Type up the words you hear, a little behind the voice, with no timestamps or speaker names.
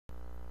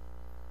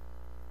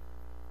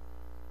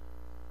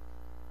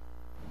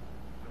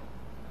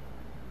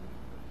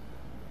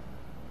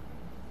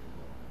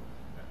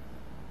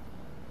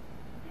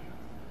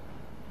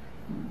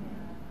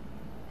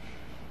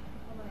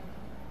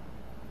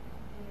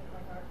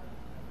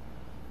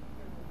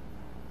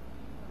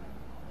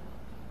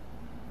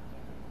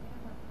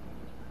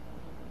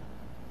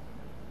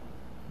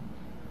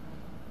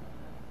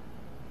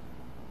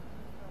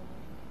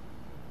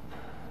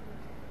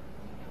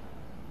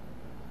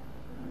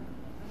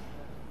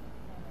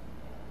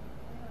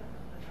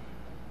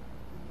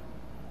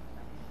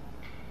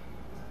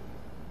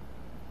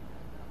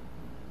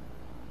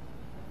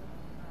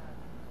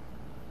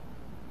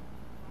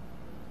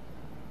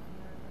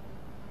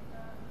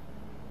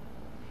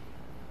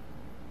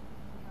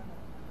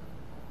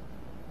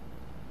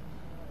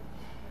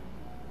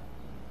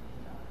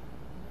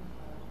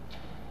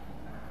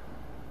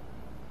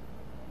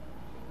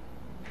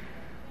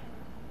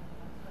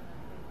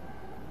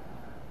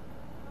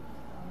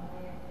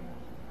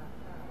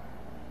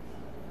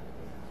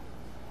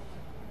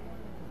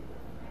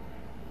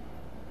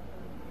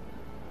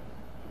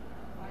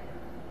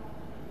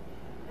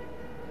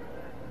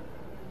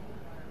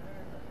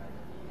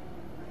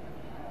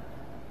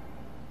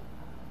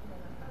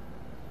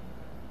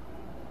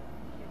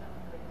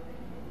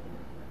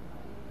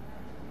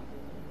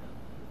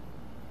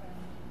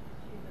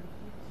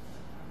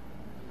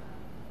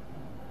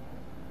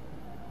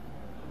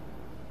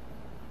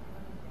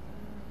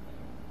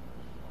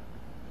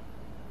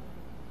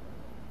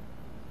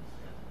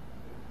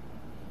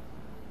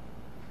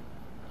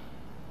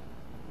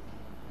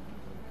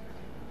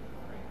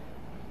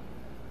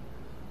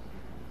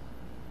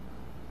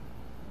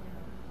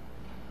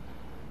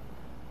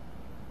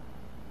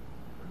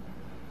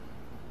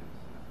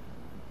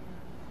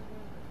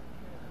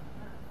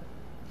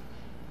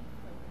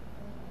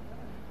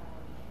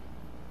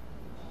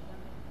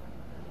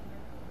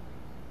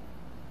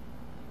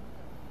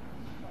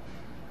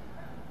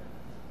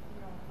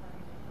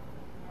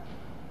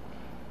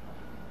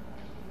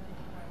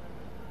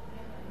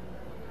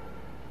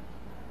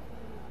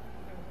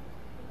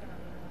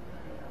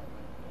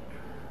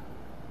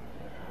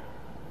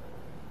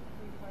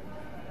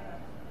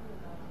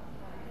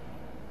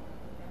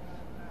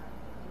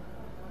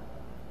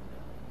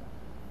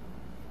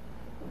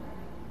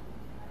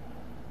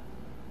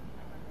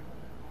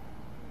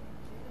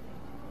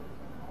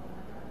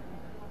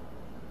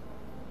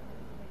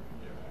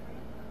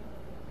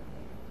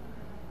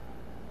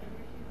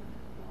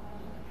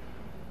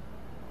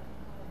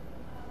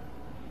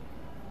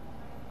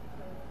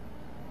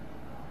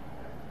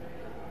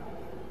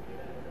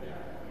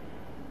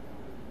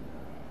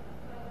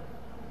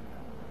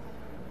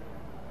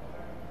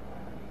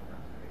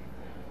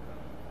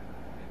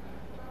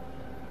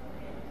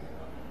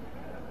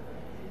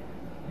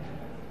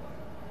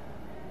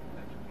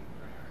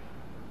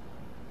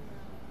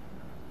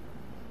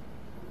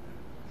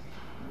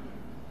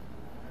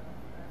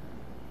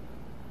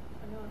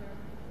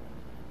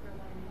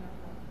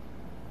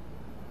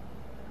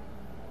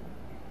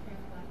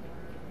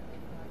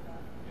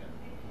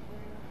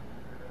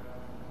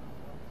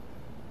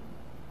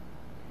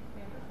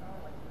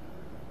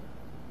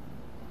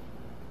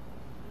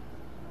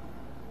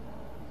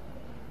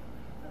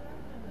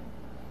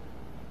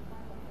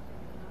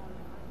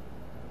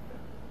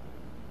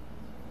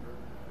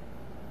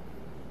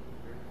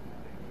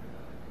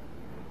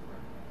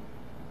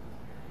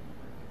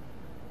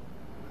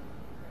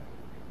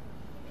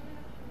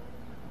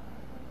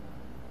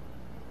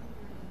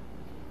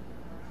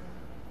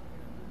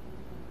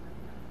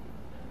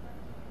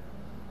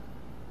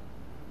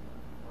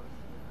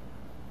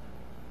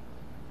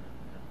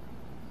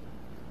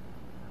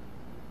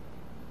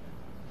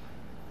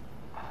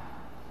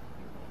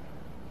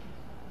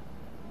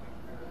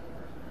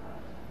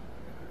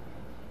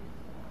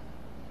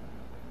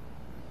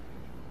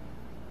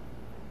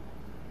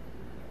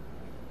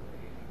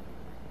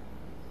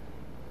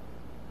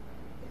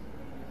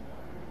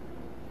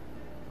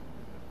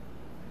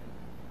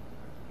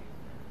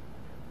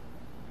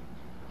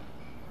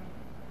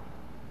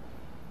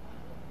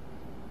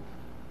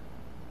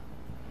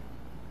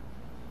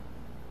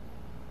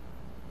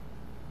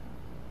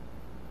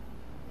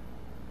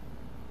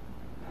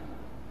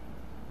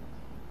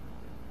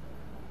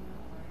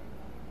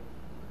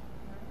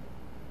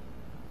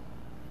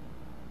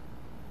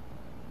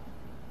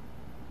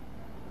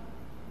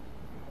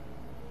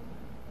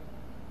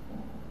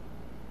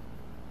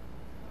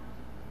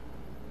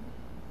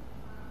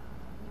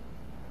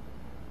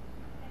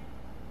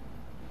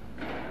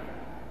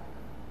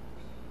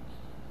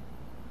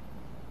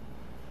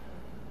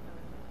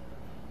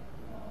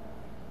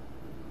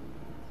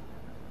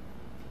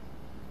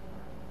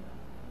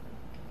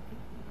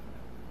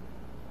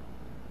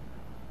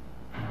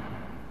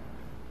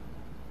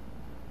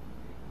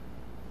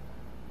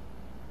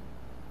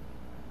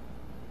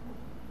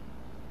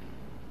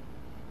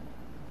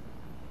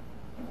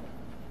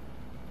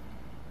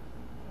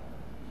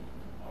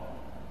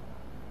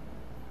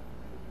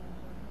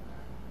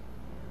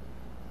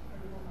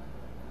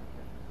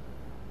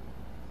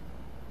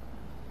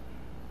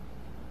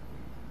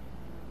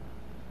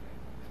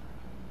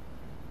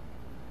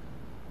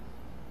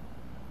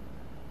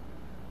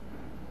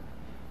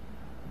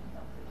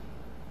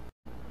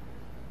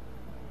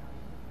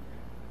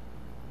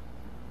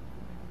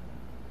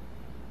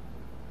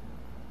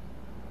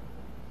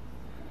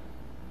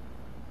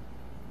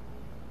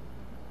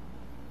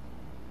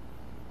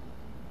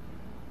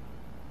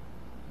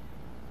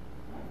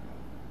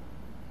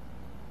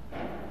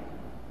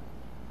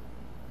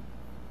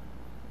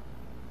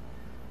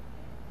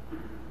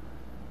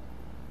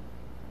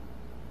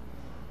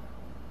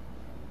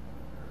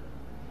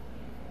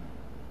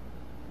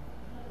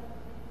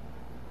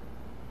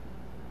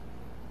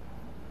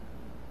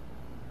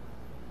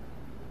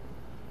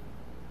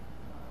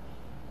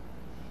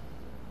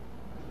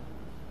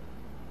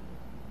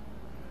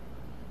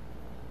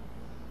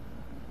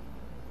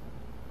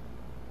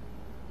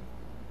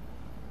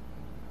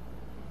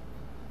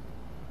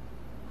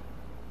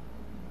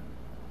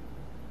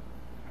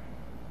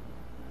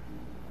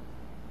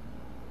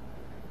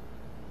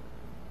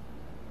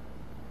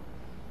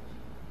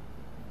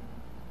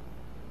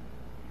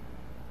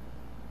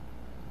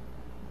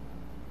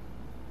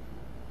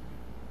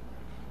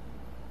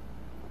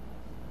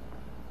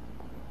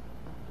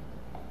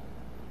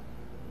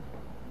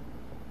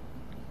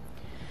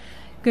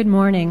Good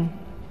morning,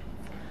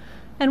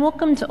 and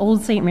welcome to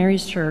Old St.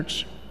 Mary's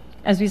Church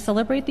as we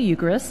celebrate the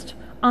Eucharist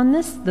on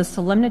this, the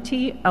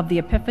Solemnity of the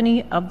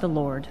Epiphany of the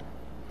Lord.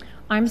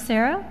 I'm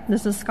Sarah,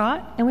 this is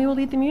Scott, and we will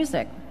lead the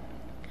music.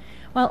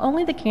 While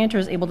only the cantor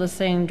is able to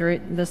sing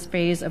during this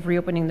phase of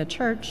reopening the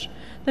church,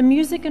 the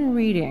music and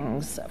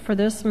readings for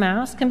this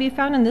Mass can be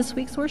found in this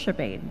week's worship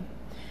aid.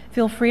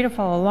 Feel free to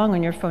follow along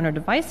on your phone or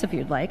device if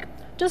you'd like.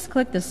 Just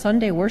click the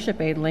Sunday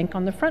Worship Aid link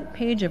on the front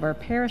page of our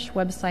parish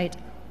website,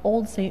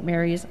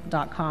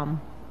 oldstmarys.com.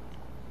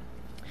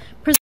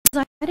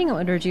 Presiding at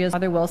liturgy is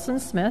Father Wilson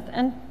Smith,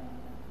 and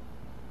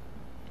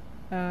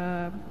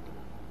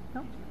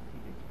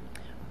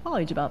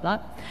apologies about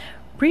that.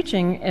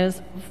 Preaching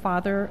is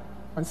Father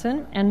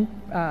Wilson, and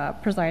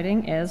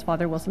presiding is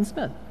Father Wilson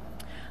Smith.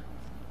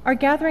 Our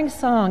gathering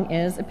song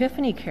is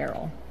Epiphany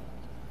Carol.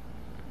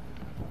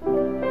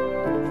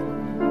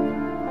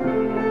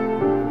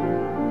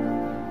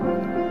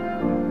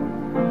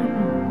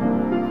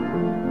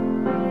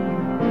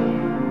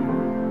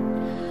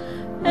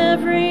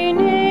 Every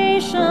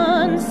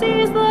nation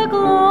sees the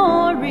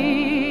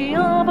glory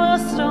of a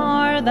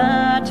star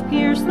that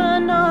pierced the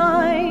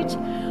night.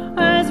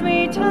 As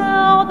we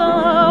tell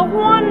the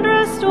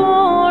wondrous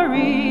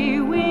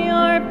story, we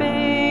are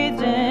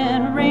bathed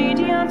in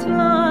radiant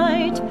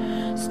light.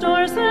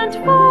 Stars sent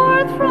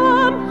forth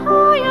from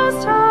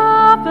highest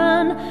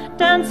heaven,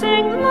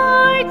 dancing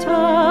light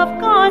of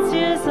God's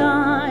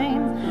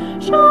design,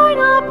 shine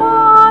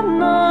upon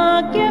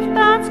the gift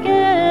that's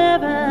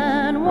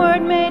given,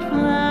 Word made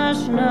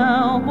flesh,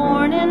 now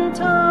born in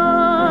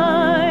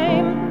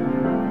time.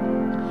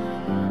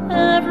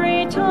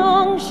 Every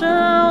tongue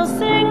shall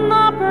sing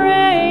the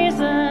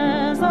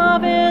praises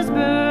of his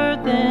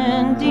birth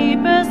in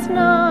deepest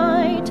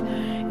night.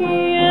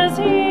 He is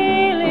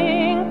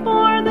healing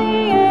for the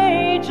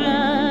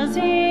ages,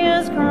 he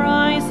is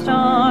Christ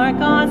our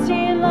God's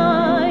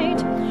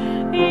delight.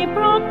 He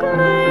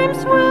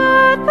proclaims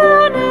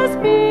within his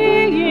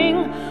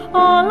being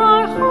all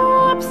our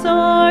hopes,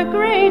 our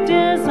great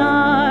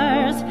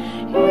desires.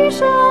 He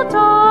shall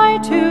die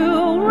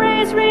to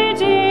raise,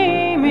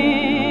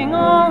 redeeming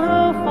all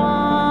who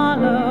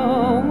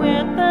follow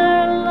with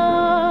their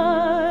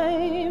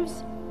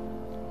lives.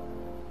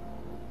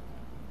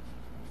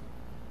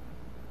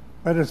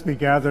 Let us be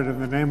gathered in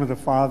the name of the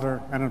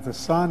Father, and of the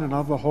Son, and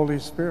of the Holy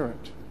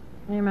Spirit.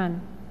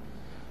 Amen.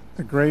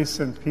 The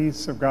grace and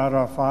peace of God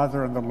our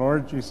Father and the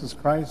Lord Jesus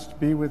Christ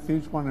be with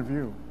each one of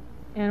you.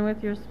 And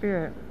with your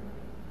spirit.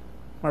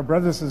 My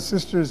brothers and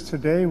sisters,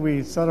 today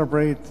we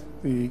celebrate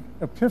the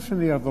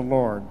Epiphany of the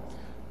Lord,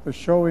 the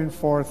showing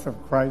forth of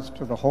Christ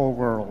to the whole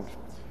world.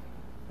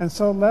 And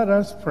so let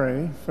us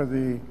pray for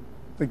the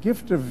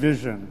gift of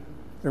vision,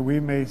 that we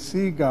may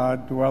see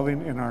God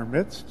dwelling in our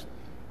midst,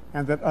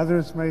 and that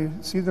others may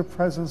see the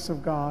presence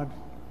of God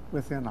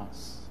within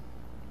us.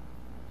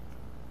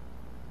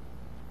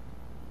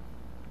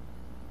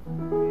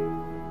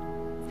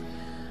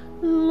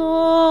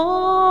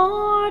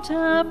 Lord,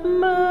 have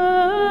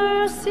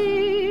mercy.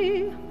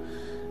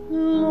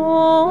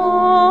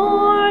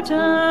 Lord,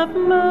 have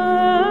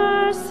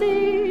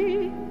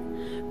mercy.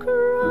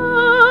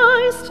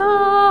 Christ,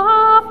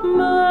 have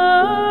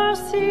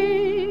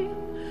mercy.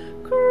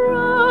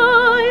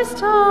 Christ,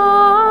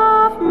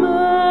 have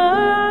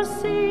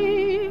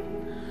mercy.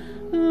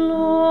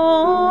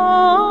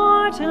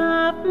 Lord,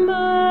 have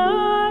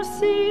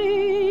mercy.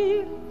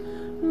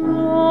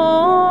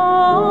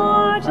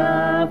 Lord,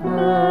 have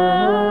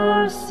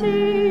mercy.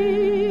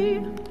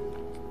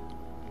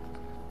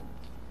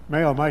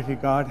 May Almighty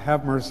God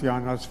have mercy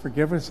on us,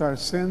 forgive us our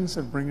sins,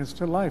 and bring us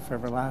to life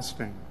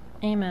everlasting.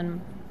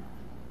 Amen.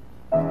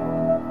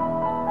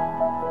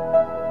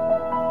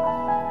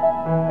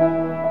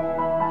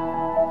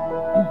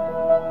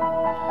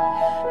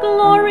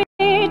 Glory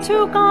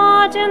to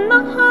God in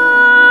the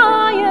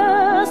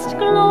highest,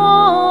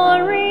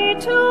 glory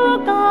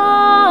to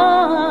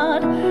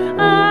God,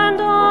 and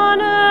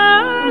on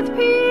earth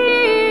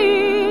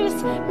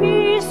peace,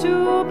 peace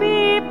to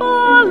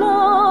people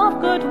of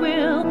good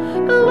will.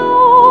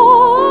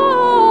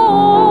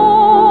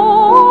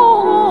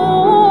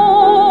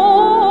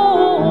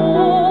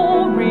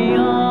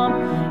 Gloria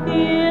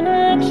in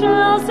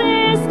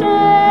excelsis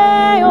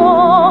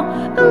Deo,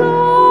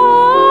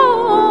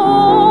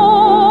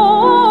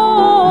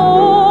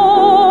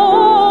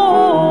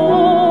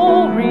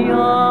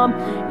 Gloria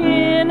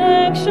in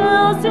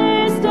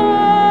excelsis Deo.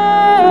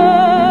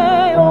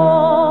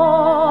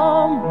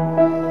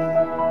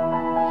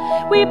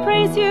 We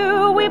praise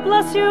you, we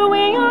bless you,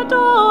 we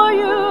adore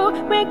you,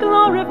 we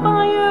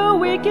glorify you,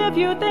 we give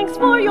you thanks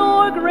for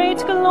your great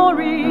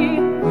glory.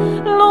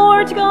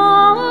 Lord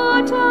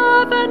God,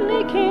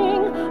 heavenly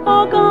King,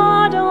 O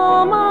God,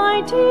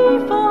 Almighty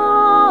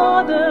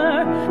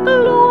Father,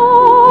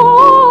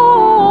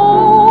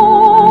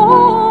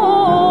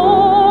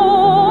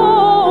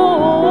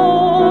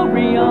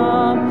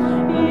 Gloria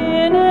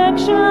in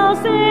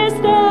excelsis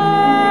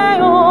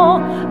Deo,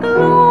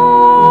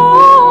 Gloria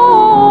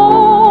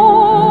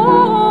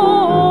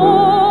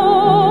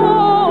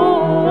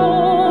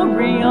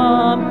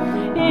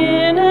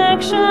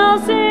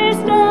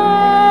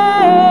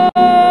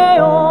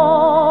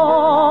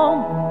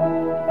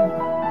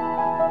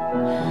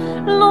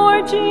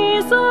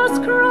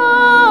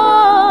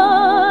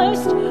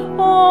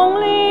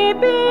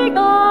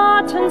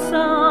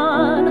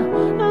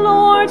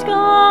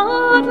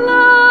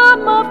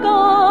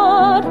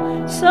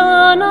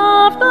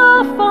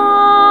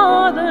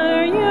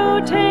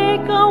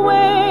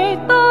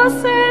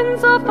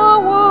sins of the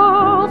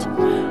world.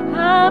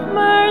 Have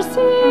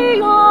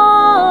mercy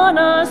on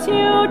us,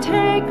 you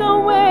take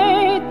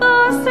away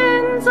the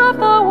sins of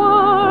the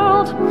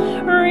world.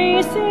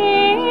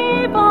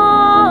 Receive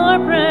our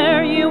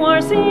prayer, you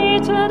are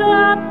seated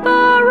at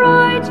the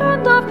right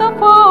hand of the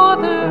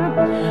Father.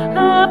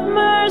 Have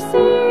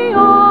mercy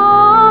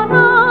on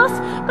us,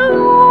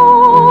 Gloria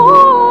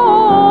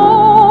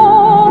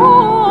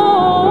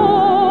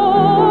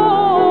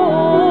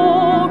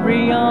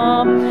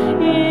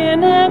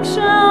in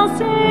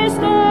excelsis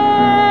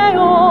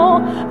Deo,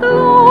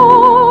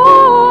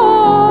 Gloria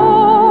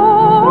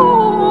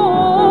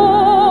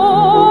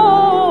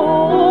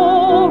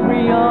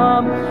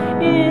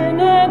in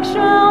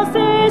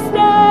excelsis Deo.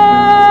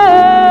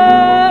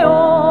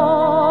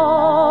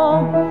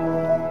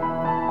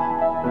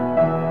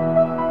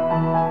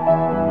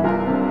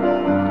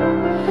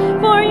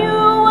 For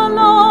you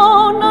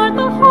alone are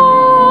the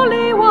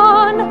Holy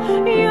One,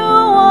 you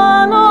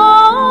alone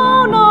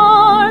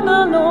are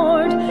the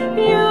Lord,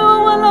 you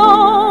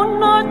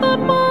alone are the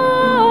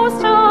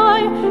Most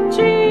High,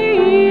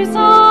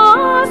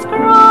 Jesus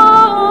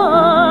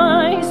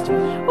Christ,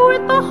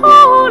 with the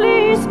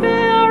Holy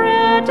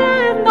Spirit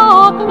in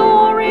the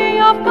glory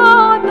of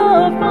God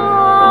the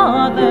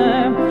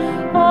Father.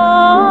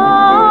 Amen.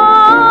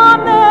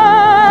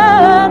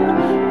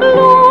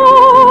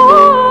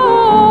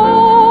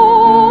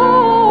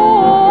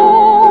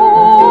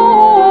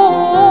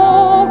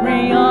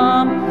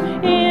 Gloria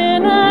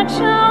in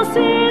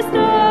excelsis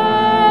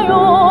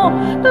Deo,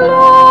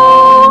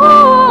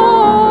 Gloria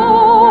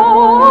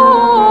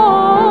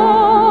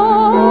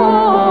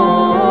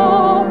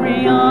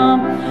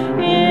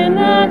in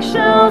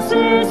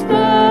excelsis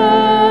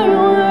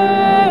Deo,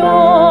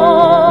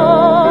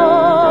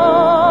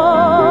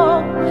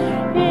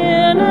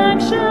 in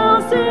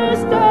excelsis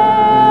Deo.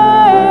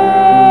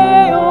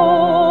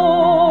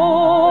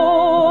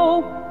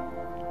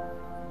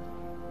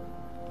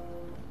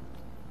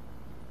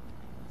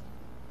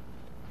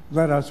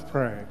 Let us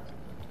pray.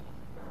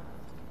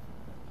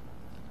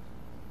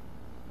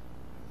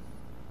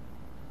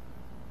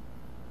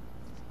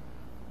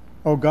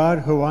 O God,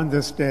 who on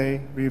this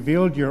day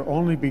revealed your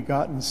only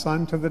begotten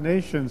Son to the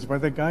nations by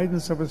the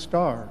guidance of a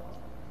star,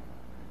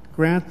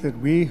 grant that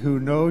we who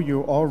know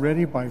you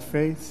already by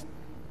faith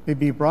may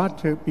be brought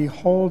to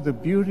behold the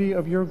beauty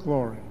of your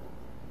glory.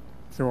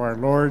 Through our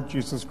Lord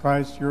Jesus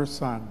Christ, your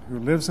Son, who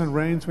lives and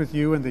reigns with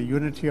you in the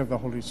unity of the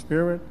Holy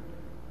Spirit,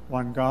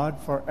 one God,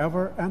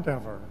 forever and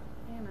ever.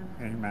 Amen.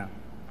 Amen.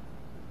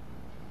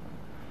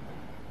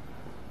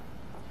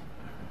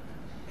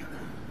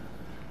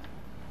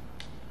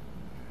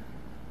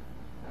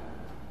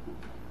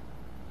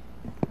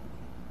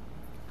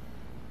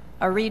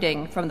 A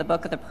reading from the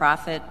book of the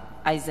prophet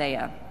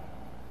Isaiah.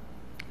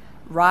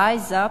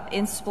 Rise up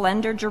in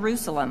splendor,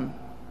 Jerusalem.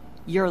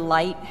 Your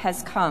light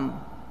has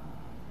come.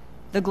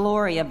 The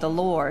glory of the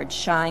Lord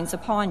shines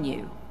upon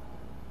you.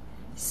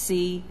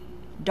 See,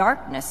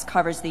 darkness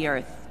covers the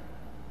earth,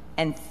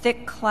 and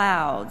thick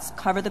clouds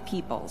cover the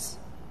peoples.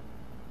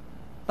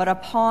 But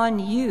upon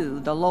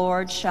you the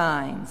Lord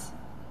shines,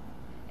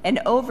 and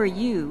over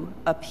you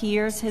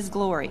appears his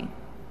glory.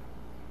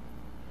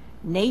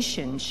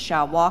 Nations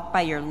shall walk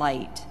by your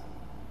light,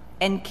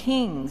 and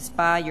kings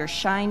by your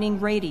shining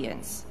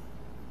radiance.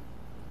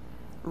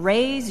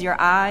 Raise your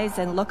eyes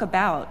and look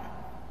about.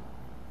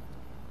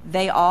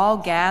 They all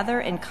gather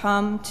and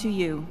come to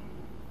you.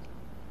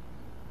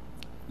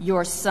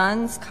 Your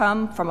sons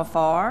come from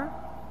afar,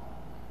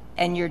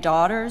 and your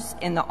daughters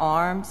in the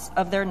arms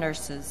of their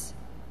nurses.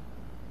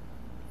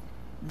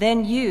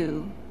 Then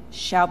you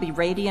shall be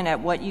radiant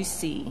at what you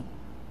see.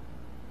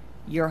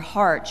 Your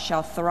heart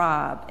shall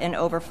throb and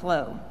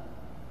overflow.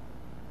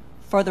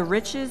 For the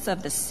riches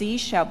of the sea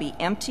shall be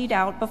emptied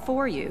out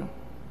before you.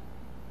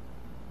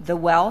 The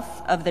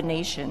wealth of the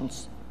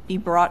nations be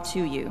brought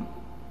to you.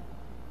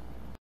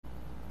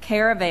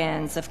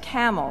 Caravans of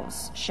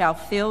camels shall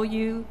fill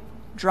you,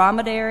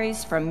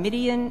 dromedaries from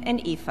Midian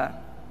and Ephah.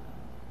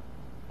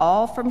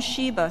 All from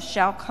Sheba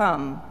shall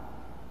come,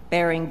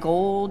 bearing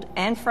gold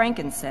and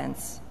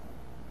frankincense,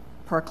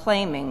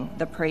 proclaiming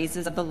the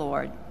praises of the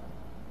Lord.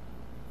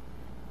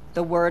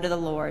 The word of the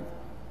Lord.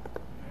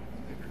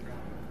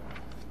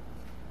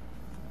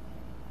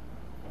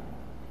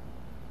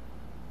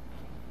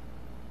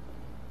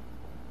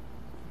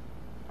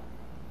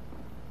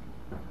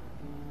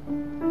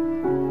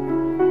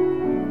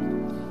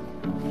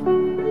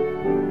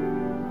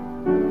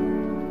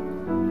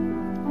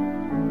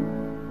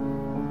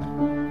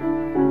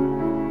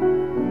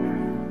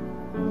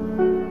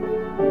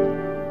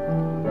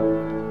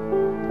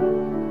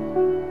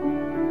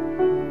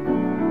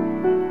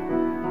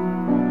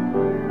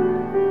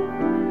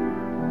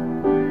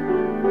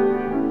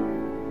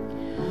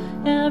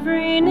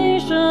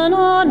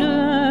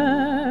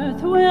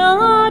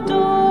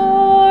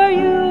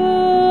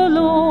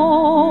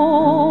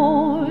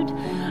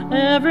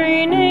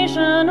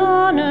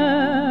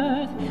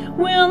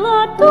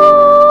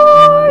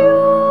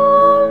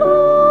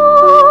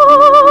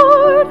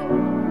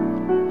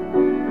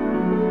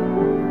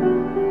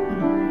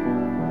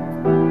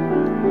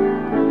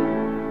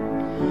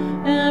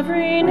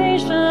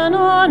 nation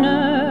on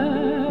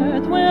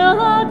earth will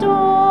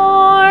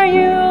adore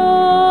you,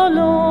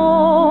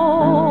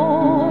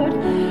 Lord.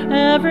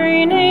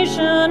 Every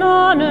nation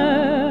on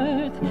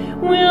earth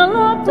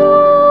will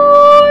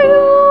adore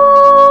you,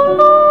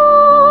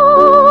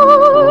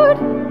 Lord.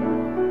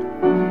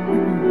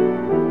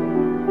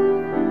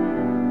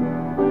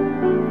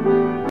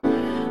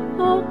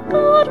 Oh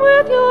God,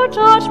 with your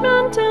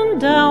judgment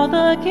endow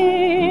the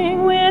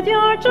King, with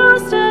your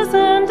justice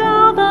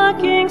endow the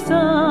King's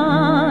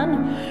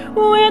Son.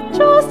 With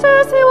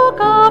justice he will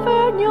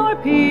govern your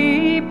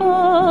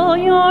people,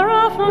 your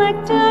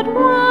afflicted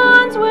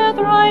ones with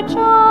right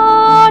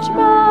judgment.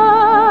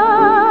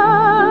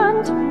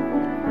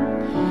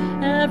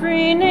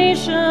 Every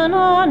nation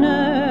on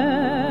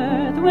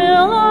earth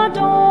will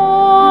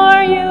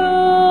adore you,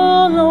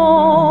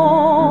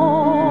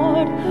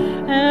 Lord.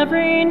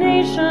 Every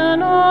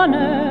nation on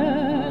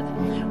earth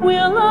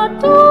will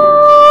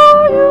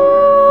adore you,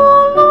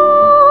 Lord.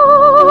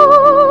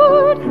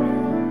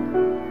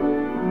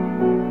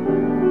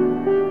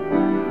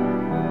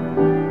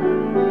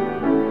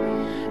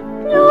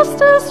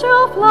 Justice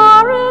shall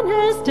flower in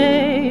his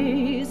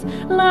days,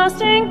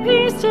 lasting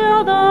peace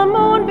till the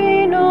moon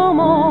be no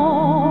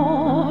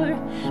more.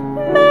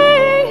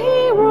 May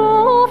he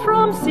rule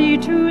from sea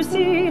to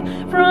sea,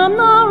 from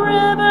the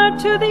river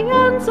to the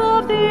ends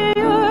of the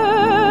earth.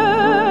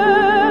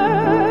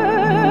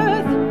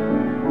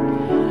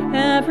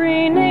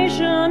 Every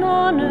nation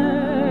on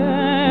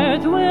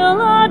earth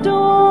will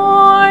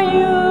adore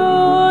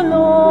you,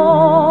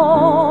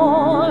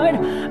 Lord.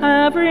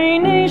 Every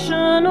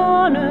nation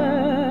on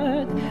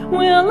earth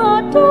will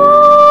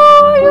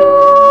adore you,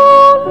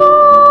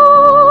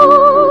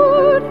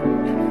 Lord.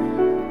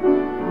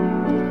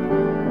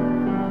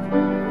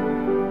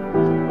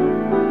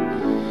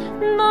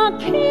 The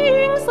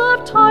kings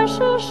of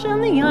Tarshish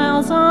and the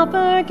isles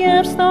offer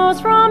gifts,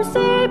 those from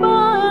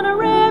Saba and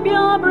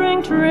Arabia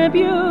bring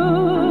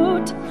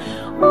tribute.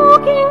 All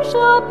kings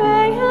shall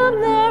pay him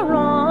their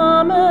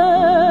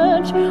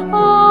homage,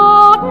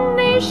 all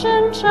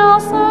nations shall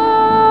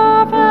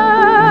serve him.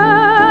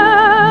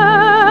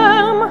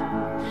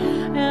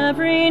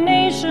 Every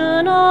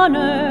nation on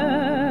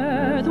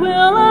earth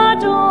will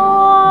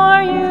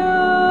adore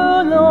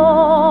you,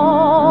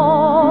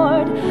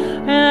 Lord.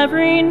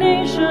 Every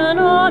nation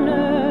on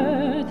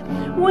earth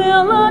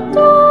will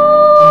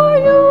adore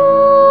you,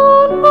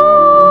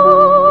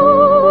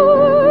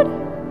 Lord.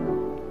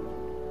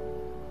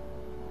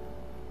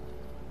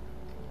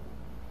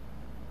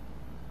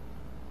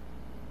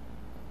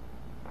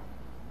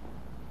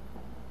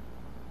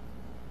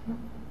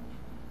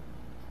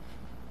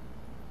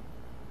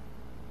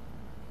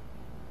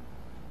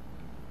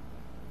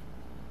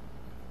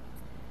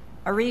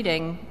 A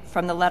reading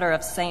from the letter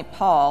of St.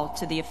 Paul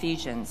to the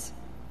Ephesians.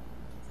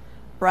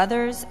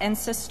 Brothers and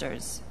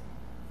sisters,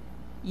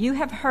 you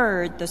have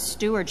heard the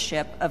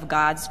stewardship of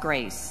God's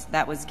grace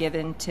that was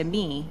given to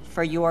me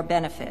for your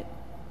benefit,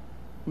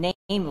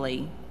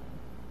 namely,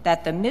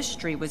 that the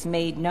mystery was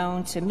made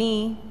known to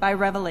me by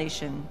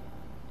revelation.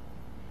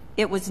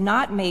 It was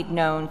not made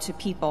known to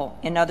people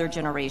in other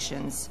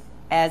generations,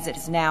 as it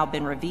has now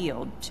been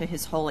revealed to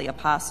his holy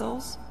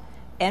apostles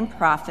and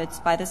prophets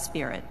by the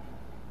Spirit,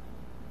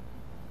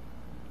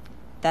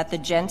 that the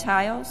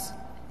Gentiles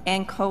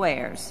and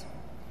co-heirs,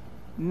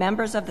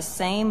 members of the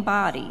same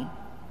body,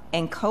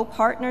 and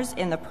co-partners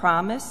in the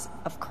promise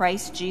of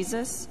Christ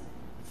Jesus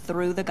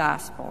through the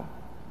gospel.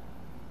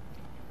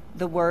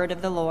 The word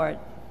of the Lord.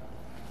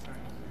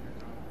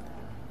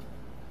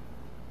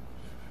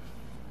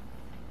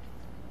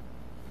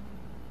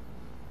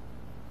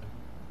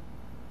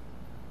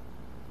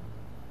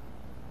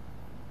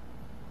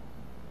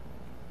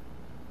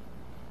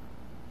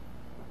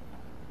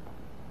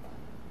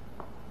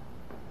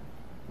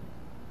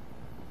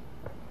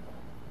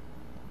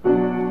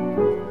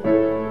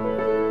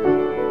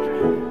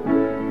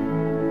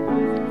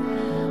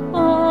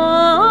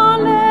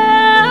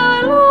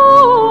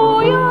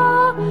 Alleluia,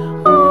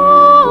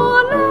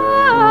 alleluia.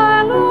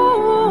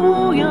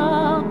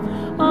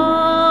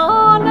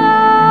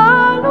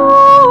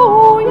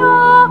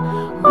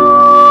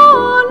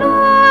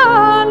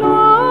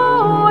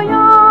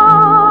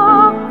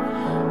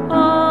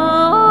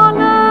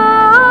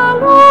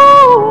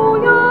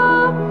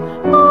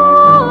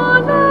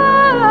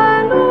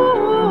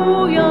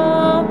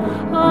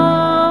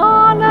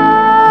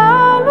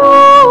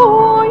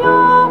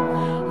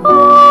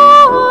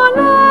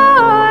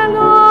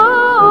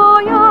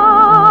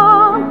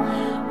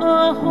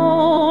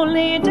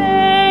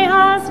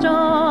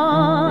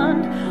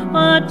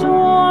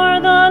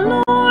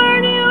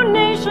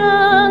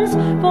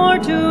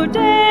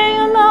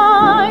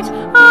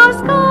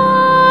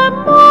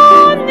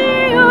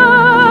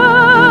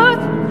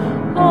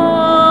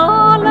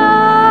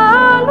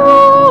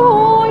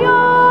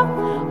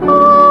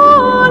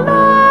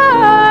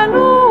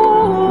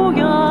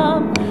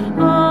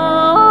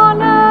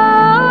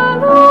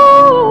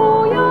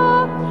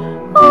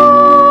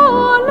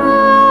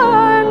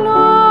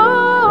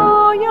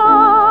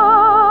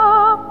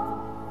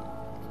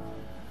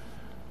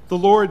 The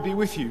Lord be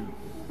with you.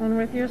 And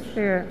with your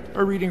spirit.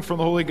 A reading from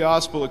the Holy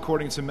Gospel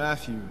according to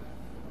Matthew.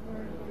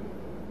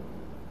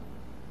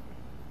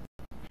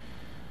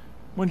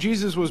 When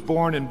Jesus was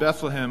born in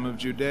Bethlehem of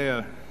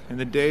Judea in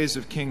the days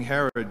of King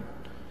Herod,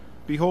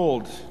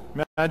 behold,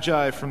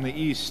 Magi from the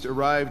east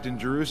arrived in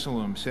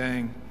Jerusalem,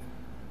 saying,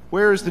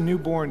 "Where is the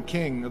newborn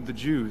King of the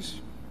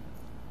Jews?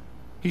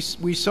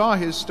 We saw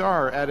his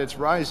star at its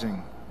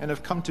rising and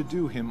have come to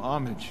do him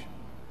homage."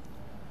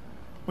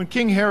 When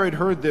King Herod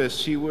heard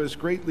this, he was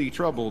greatly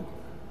troubled,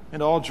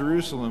 and all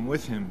Jerusalem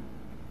with him.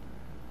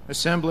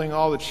 Assembling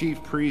all the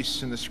chief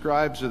priests and the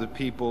scribes of the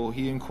people,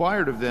 he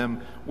inquired of them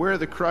where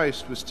the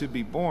Christ was to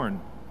be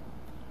born.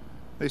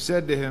 They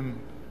said to him,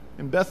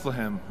 "In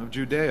Bethlehem of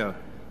Judea.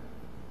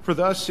 For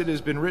thus it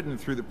has been written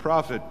through the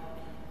prophet,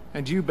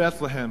 'And you,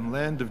 Bethlehem,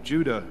 land of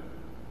Judah,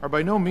 are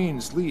by no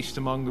means least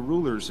among the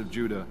rulers of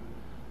Judah,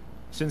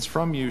 since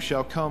from you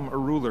shall come a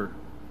ruler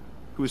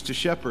who is to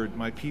shepherd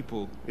my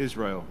people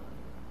Israel.'"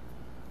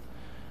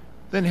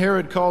 Then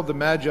Herod called the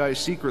Magi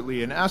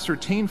secretly and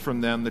ascertained from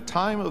them the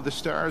time of the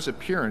star's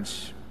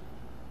appearance.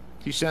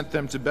 He sent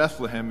them to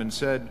Bethlehem and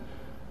said,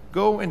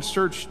 "Go and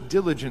search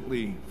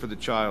diligently for the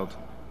child.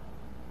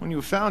 When you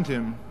have found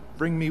him,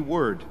 bring me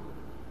word,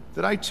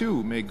 that I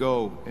too may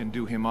go and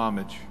do him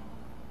homage."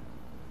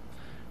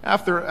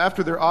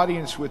 After their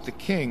audience with the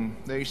king,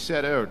 they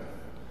set out.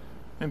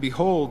 And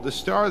behold, the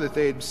star that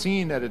they had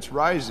seen at its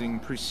rising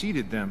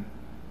preceded them,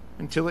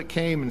 until it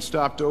came and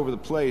stopped over the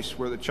place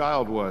where the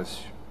child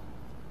was.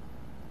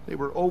 They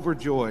were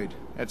overjoyed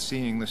at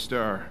seeing the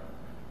star.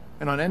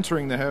 And on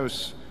entering the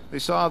house, they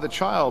saw the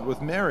child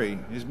with Mary,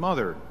 his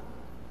mother.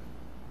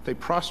 They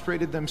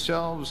prostrated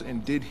themselves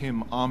and did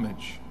him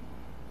homage.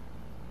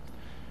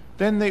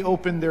 Then they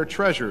opened their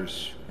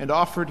treasures and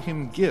offered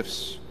him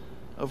gifts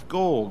of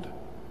gold,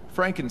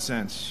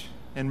 frankincense,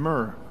 and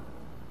myrrh.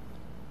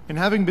 And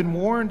having been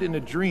warned in a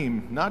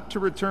dream not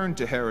to return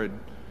to Herod,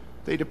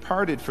 they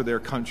departed for their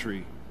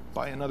country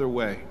by another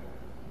way.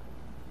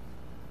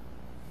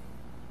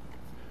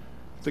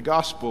 The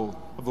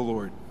Gospel of the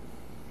Lord.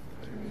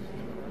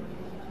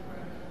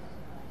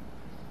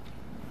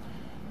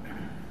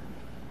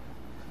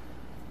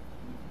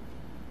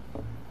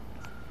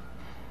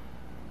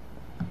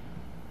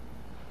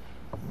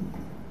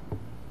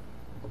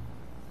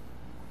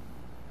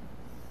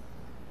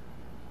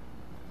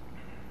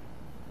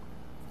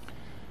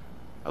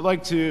 I'd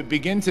like to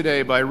begin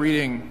today by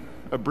reading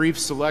a brief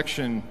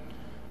selection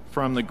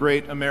from the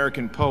great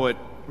American poet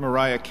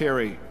Mariah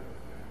Carey.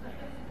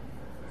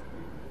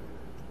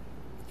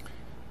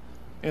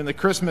 In the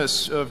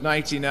Christmas of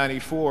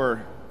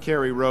 1994,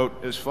 Carey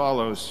wrote as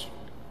follows: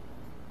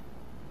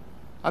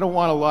 "I don't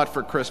want a lot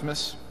for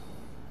Christmas.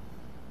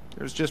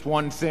 There's just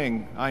one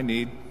thing I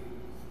need.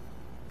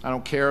 I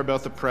don't care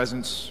about the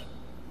presents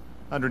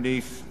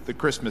underneath the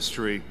Christmas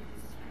tree.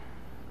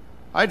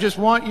 I just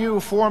want you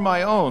for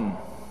my own,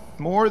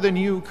 more than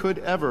you could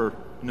ever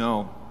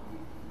know.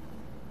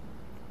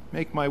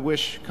 Make my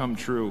wish come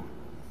true.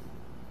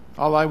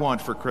 All I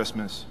want for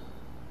Christmas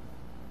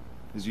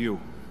is you."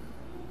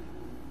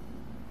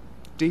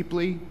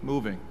 Deeply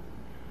moving.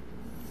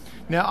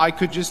 Now, I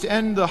could just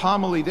end the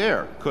homily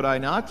there, could I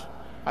not?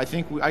 I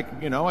think I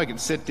can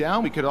sit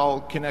down, we could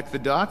all connect the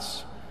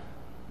dots.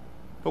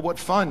 But what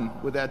fun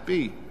would that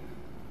be?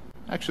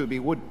 Actually,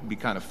 it would be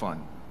kind of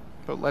fun.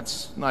 But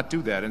let's not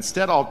do that.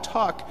 Instead, I'll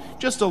talk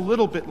just a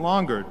little bit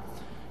longer,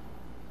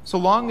 so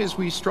long as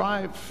we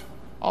strive,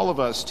 all of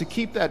us, to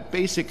keep that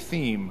basic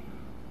theme,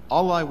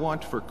 all I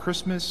want for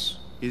Christmas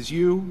is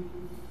you,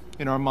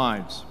 in our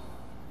minds.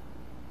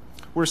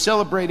 We're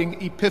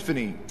celebrating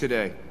Epiphany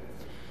today.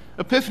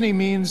 Epiphany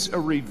means a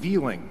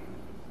revealing.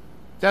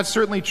 That's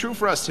certainly true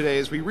for us today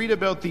as we read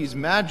about these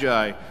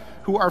Magi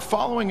who are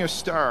following a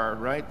star,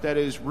 right, that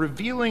is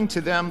revealing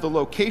to them the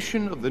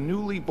location of the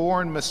newly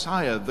born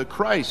Messiah, the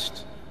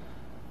Christ,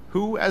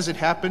 who, as it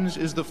happens,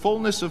 is the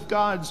fullness of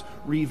God's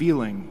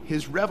revealing,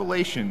 his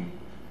revelation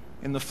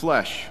in the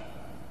flesh.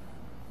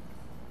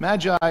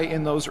 Magi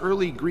in those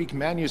early Greek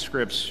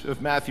manuscripts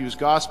of Matthew's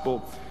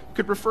Gospel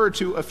could refer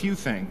to a few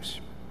things.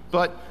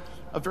 But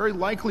a very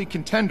likely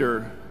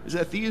contender is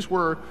that these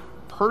were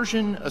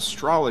Persian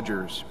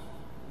astrologers.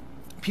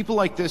 People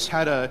like this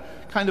had a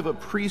kind of a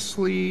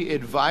priestly,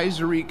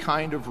 advisory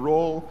kind of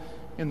role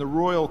in the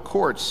royal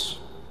courts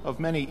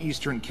of many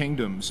Eastern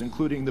kingdoms,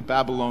 including the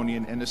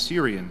Babylonian and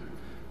Assyrian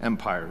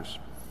empires.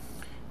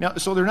 Now,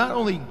 so they're not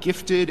only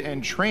gifted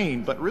and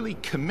trained, but really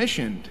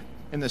commissioned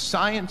in the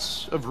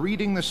science of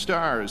reading the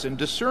stars and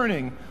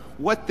discerning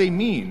what they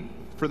mean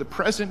for the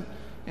present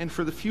and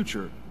for the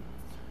future.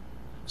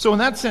 So in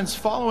that sense,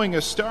 following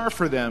a star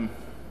for them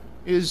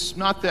is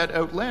not that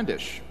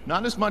outlandish,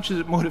 not as much as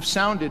it would have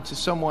sounded to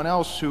someone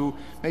else who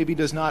maybe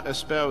does not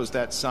espouse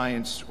that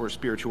science or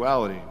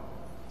spirituality.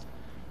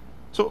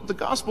 So the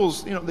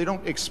Gospels, they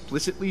don't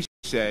explicitly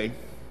say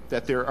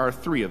that there are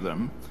three of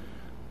them,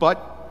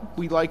 but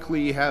we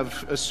likely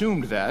have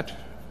assumed that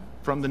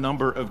from the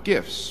number of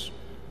gifts,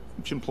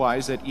 which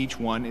implies that each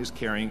one is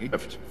carrying a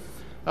gift.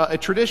 A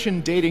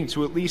tradition dating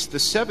to at least the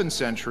 7th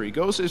century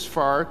goes as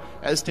far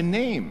as to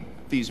name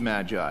these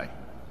magi.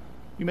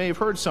 You may have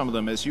heard some of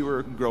them as you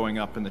were growing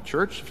up in the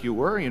church. If you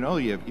were,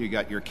 you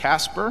got your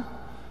Casper,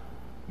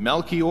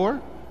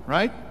 Melchior,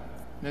 right?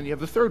 And then you have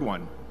the third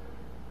one.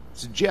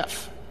 It's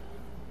Jeff.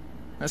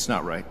 That's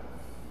not right.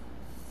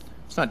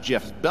 It's not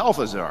Jeff, it's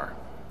Balthazar.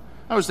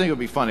 I was thinking it would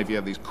be fun if you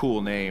have these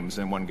cool names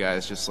and one guy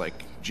is just like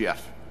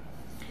Jeff.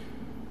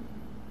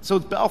 So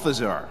it's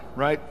Balthazar,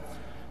 right?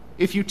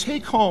 If you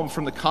take home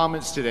from the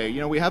comments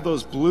today, we have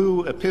those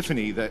blue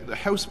Epiphany, the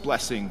house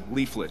blessing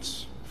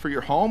leaflets for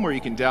your home, or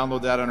you can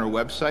download that on our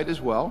website as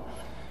well.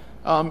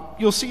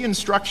 You'll see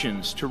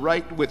instructions to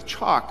write with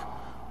chalk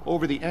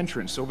over the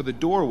entrance, over the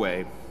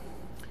doorway,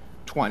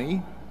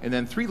 20, and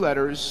then 3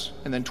 letters,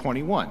 and then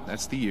 21.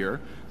 That's the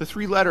year. The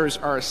 3 letters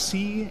are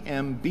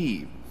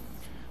CMB.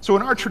 So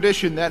in our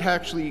tradition, that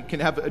actually can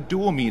have a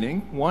dual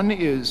meaning. One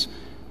is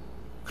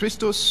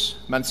Christus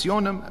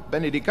mansionem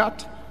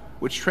benedicat,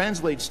 which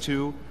translates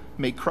to,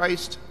 may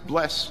Christ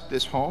bless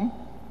this home.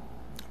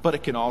 But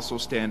it can also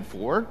stand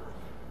for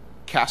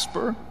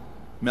Casper,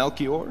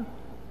 Melchior,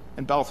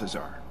 and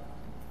Balthazar.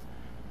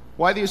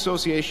 Why the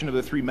association of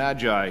the 3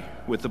 magi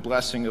with the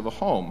blessing of a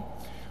home?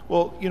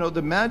 Well,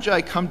 the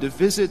magi come to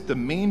visit the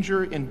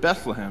manger in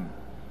Bethlehem,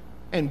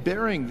 and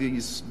bearing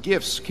these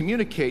gifts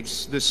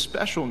communicates the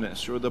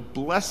specialness or the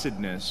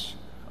blessedness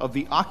of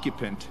the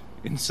occupant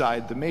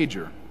inside the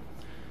manger.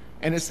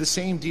 And it's the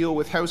same deal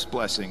with house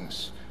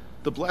blessings.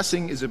 The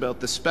blessing is about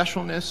the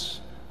specialness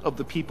of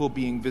the people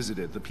being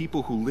visited, the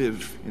people who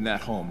live in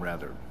that home,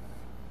 rather.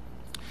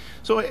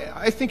 So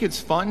I think it's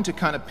fun to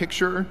kind of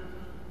picture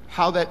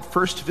how that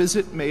first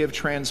visit may have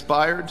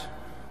transpired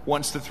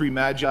once the 3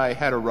 magi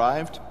had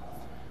arrived.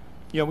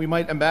 We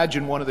might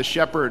imagine one of the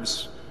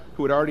shepherds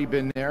who had already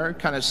been there,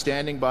 kind of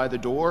standing by the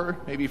door,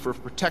 maybe for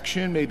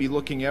protection, maybe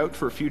looking out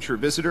for future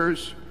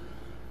visitors.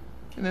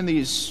 And then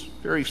these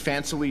very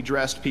fancily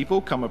dressed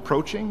people come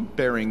approaching,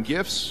 bearing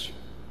gifts.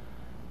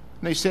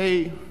 And they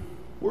say,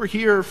 "We're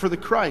here for the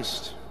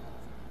Christ.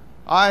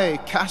 I,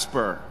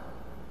 Casper,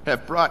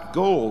 have brought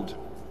gold,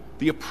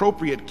 the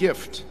appropriate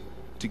gift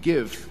to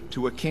give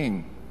to a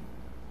king.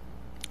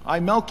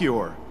 I,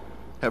 Melchior,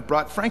 have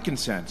brought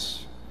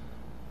frankincense,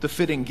 the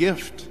fitting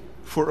gift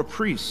for a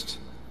priest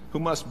who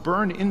must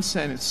burn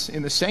incense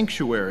in the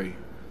sanctuary,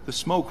 the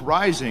smoke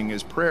rising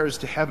as prayers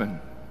to heaven.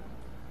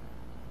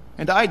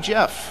 And I,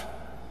 Jeff,"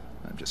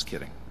 I'm just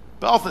kidding,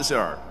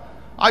 "Balthazar,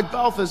 I,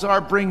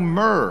 Balthazar, bring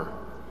myrrh,"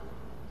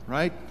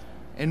 right?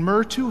 And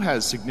myrrh too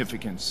has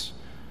significance.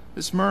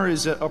 This myrrh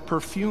is a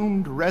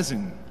perfumed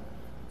resin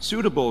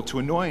suitable to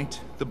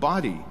anoint the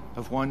body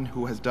of one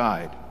who has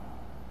died.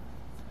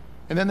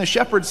 And then the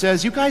shepherd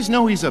says, "You guys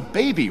know he's a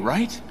baby,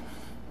 right?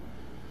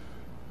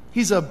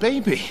 He's a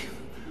baby.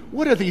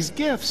 What are these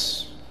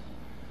gifts?"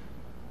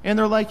 And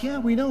they're like, "Yeah,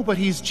 we know, but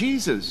he's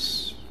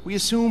Jesus. We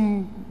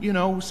assume,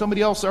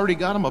 somebody else already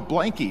got him a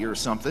blankie or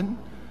something.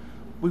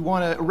 We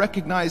want to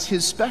recognize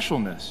his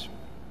specialness."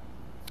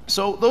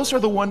 So those are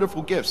the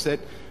wonderful gifts that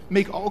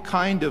make all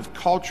kind of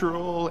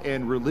cultural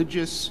and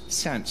religious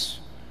sense.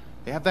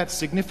 They have that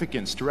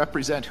significance to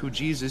represent who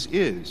Jesus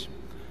is.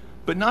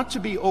 But not to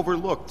be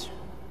overlooked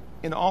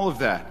in all of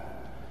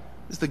that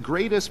is the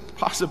greatest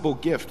possible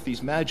gift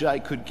these magi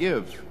could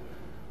give,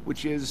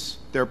 which is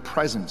their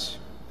presence.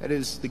 That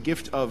is the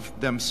gift of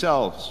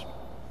themselves.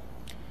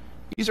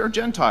 These are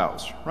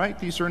Gentiles, right?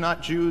 These are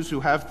not Jews who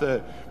have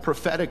the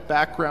prophetic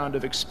background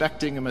of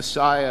expecting a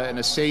Messiah and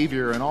a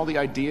Savior and all the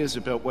ideas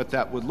about what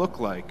that would look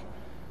like.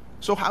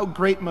 So how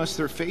great must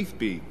their faith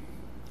be,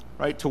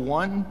 right? To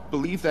one,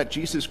 believe that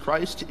Jesus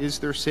Christ is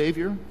their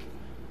Savior,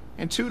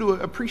 and two, to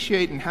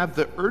appreciate and have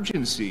the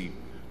urgency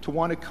to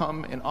want to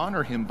come and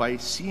honor him by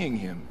seeing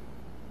him.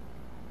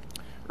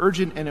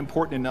 Urgent and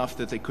important enough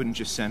that they couldn't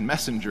just send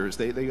messengers.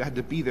 They had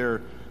to be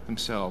there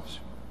themselves.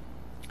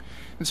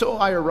 And so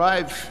I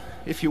arrive,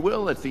 if you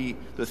will, at the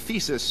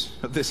thesis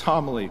of this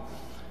homily.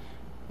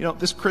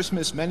 This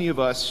Christmas, many of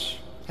us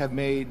have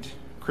made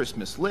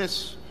Christmas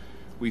lists.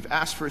 We've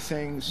asked for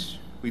things.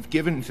 We've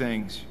given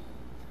things.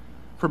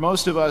 For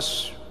most of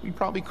us, we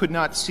probably could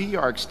not see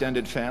our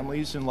extended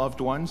families and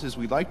loved ones as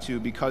we'd like to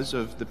because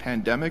of the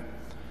pandemic.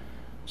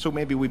 So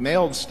maybe we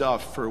mailed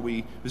stuff, or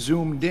we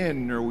Zoomed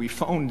in, or we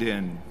phoned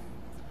in.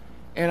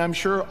 And I'm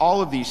sure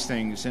all of these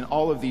things and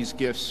all of these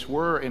gifts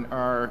were and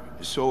are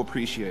so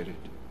appreciated,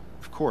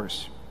 of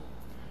course.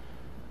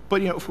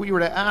 But if we were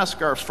to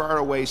ask our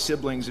faraway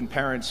siblings and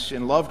parents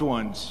and loved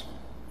ones,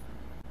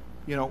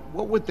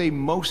 what would they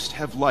most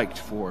have liked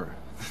for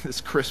this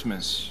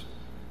Christmas?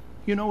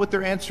 You know what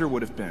their answer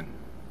would have been?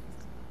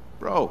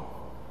 "Bro,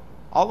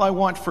 all I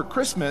want for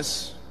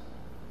Christmas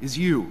is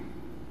you."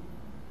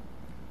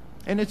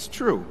 And it's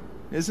true,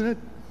 isn't it?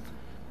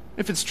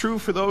 If it's true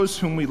for those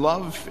whom we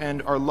love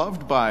and are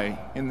loved by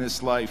in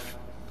this life,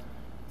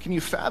 can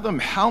you fathom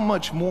how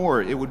much more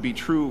it would be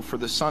true for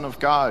the Son of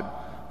God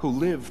who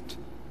lived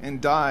and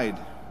died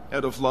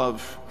out of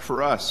love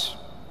for us,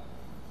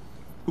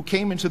 who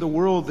came into the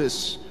world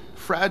this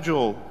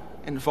fragile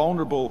and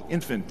vulnerable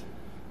infant,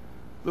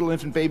 Little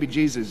infant baby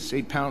Jesus,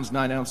 8 pounds,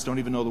 9 ounces, don't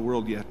even know the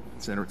world yet,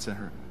 etc.,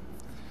 etc.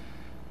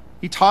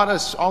 He taught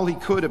us all he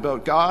could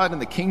about God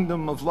and the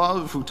kingdom of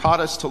love, who taught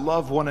us to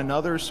love one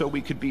another so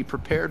we could be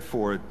prepared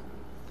for it,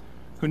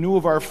 who knew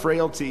of our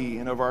frailty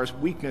and of our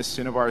weakness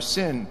and of our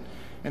sin,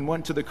 and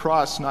went to the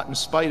cross not in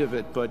spite of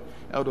it, but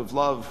out of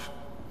love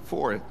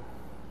for it.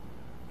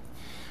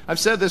 I've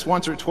said this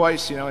once or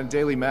twice, in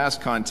daily Mass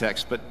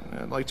context, but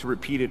I'd like to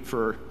repeat it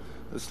for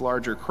this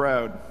larger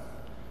crowd.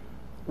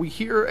 We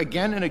hear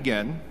again and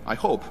again, I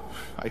hope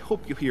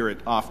you hear it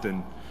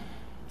often,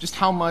 just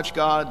how much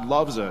God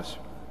loves us.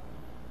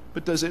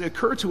 But does it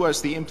occur to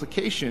us the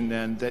implication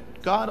then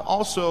that God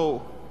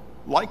also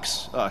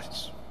likes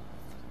us,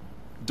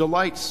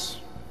 delights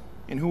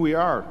in who we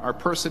are, our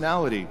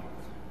personality,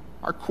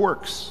 our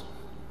quirks,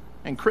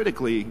 and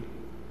critically,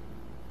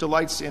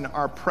 delights in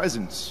our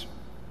presence?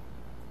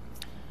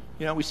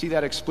 We see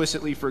that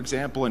explicitly, for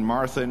example, in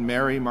Martha and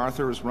Mary.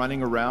 Martha was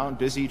running around,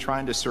 busy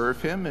trying to serve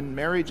him, and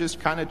Mary just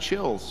kind of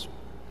chills.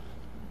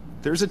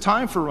 There's a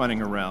time for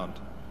running around.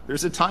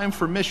 There's a time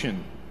for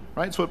mission,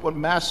 right? It's what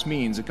Mass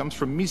means. It comes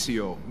from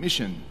missio,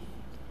 mission.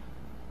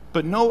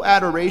 But no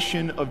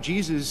adoration of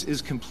Jesus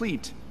is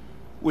complete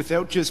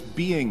without just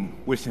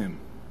being with him.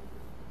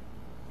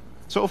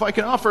 So if I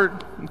can offer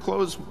and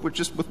close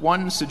with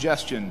one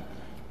suggestion,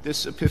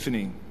 this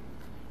Epiphany.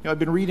 I've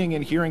been reading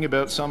and hearing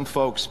about some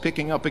folks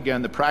picking up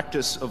again the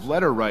practice of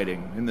letter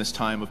writing in this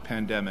time of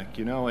pandemic,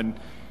 and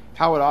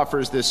how it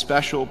offers this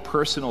special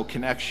personal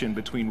connection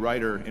between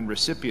writer and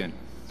recipient.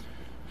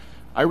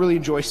 I really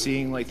enjoy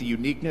seeing the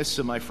uniqueness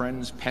of my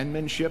friends'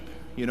 penmanship,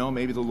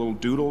 maybe the little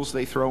doodles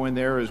they throw in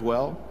there as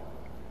well.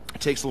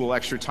 It takes a little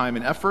extra time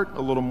and effort,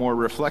 a little more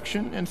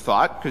reflection and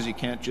thought, because you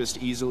can't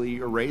just easily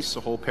erase a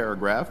whole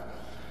paragraph.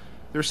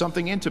 There's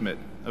something intimate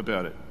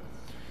about it.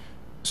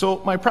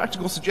 So my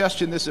practical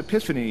suggestion this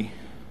Epiphany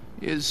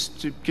is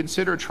to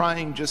consider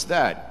trying just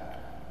that.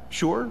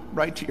 Sure,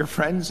 write to your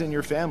friends and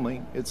your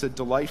family. It's a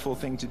delightful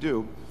thing to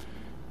do.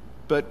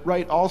 But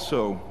write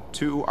also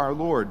to our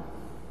Lord,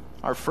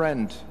 our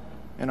friend,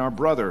 and our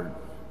brother,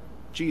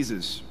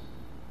 Jesus.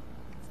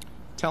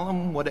 Tell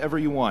him whatever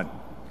you want.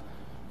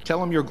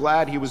 Tell him you're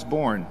glad he was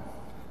born.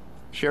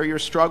 Share your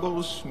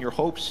struggles and your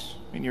hopes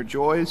and your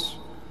joys.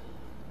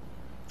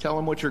 Tell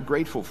him what you're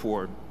grateful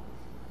for.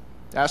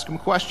 Ask him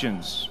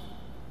questions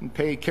and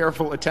pay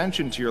careful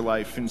attention to your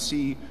life and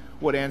see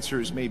what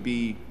answers may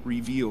be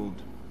revealed.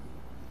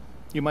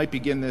 You might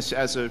begin this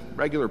as a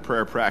regular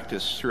prayer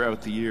practice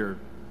throughout the year.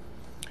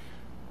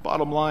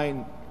 Bottom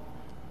line,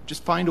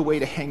 just find a way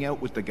to hang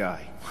out with the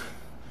guy.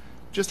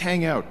 Just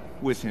hang out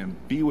with him,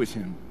 be with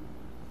him.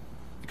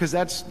 Because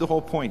that's the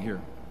whole point here.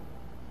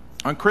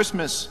 On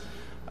Christmas,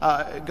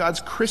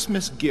 God's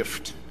Christmas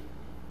gift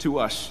to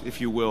us,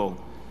 if you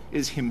will,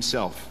 is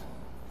himself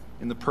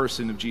in the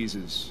person of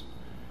Jesus.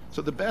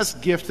 So the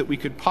best gift that we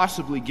could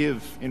possibly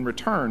give in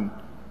return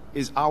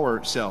is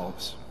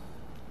ourselves,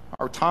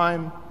 our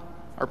time,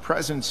 our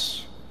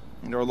presence,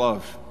 and our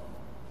love.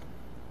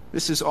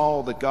 This is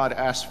all that God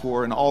asks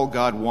for and all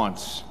God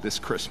wants this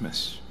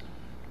Christmas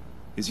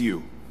is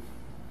you.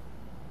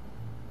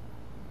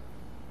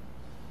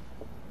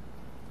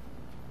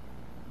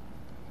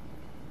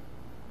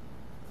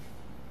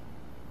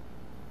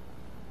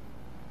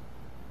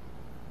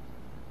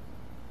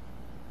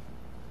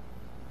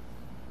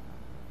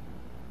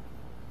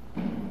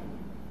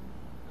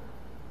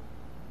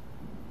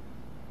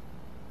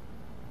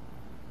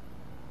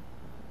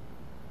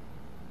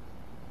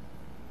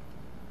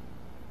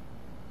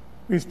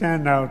 We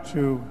stand now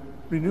to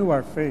renew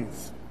our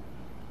faith.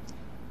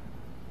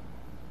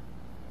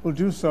 We'll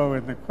do so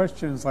in the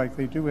questions like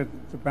they do at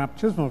the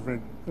baptismal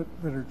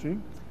liturgy.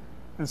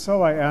 And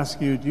so I ask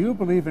you, do you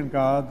believe in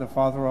God, the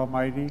Father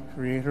Almighty,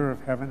 creator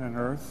of heaven and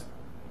earth?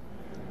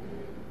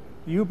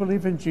 Do you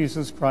believe in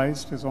Jesus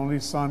Christ, his only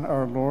Son,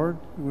 our Lord,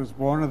 who was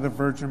born of the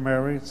Virgin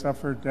Mary,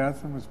 suffered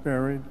death and was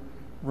buried,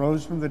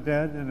 rose from the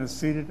dead, and is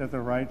seated at the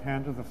right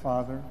hand of the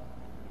Father?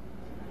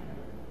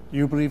 Do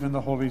you believe in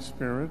the Holy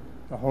Spirit,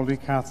 the Holy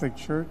Catholic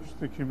Church,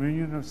 the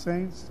communion of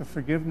saints, the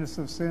forgiveness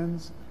of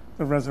sins,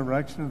 the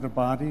resurrection of the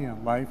body,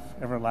 and life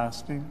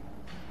everlasting?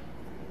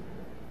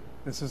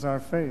 This is our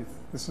faith.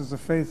 This is the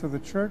faith of the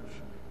Church.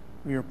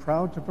 We are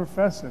proud to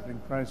profess it in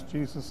Christ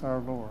Jesus our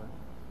Lord.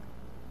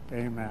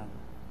 Amen.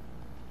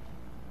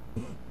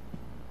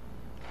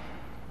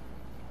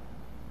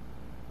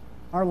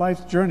 Our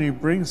life's journey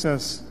brings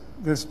us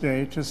this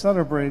day to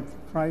celebrate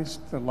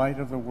Christ, the light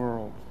of the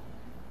world.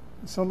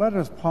 So let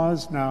us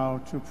pause now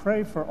to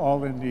pray for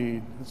all in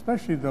need,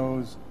 especially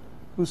those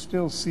who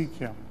still seek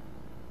him.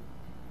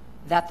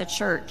 That the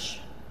Church,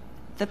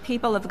 the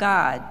people of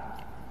God,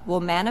 will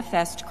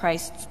manifest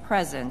Christ's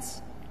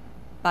presence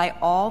by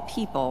all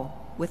people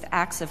with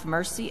acts of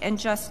mercy and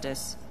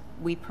justice,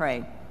 we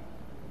pray.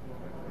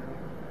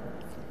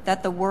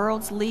 That the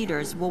world's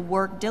leaders will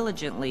work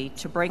diligently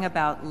to bring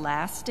about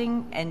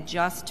lasting and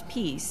just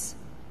peace,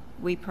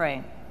 we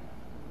pray.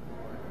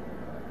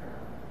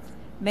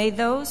 May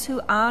those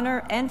who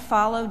honor and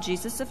follow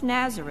Jesus of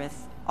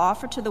Nazareth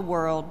offer to the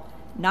world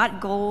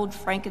not gold,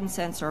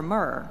 frankincense, or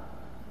myrrh,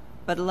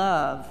 but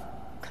love,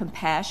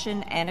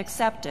 compassion, and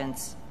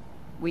acceptance,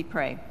 we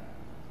pray.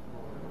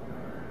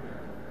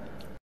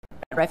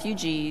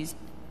 Refugees,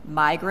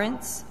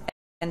 migrants,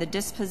 and the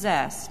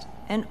dispossessed,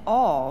 and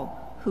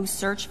all who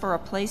search for a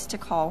place to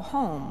call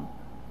home,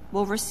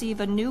 will receive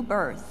a new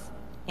birth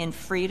in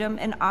freedom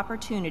and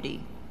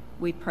opportunity,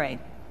 we pray.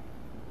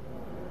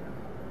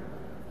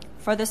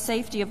 For the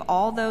safety of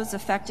all those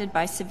affected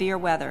by severe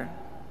weather,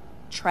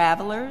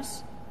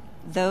 travelers,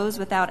 those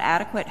without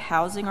adequate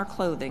housing or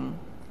clothing,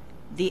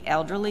 the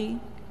elderly,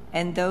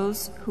 and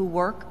those who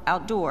work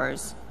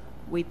outdoors,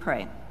 we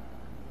pray.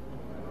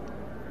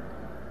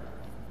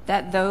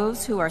 That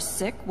those who are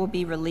sick will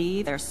be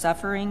relieved of their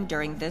suffering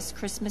during this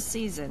Christmas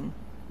season,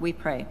 we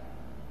pray.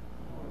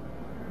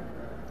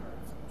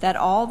 That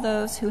all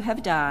those who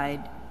have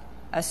died,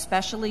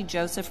 especially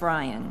Joseph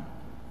Ryan,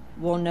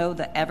 will know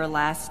the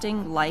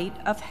everlasting light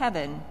of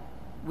heaven,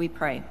 we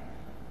pray.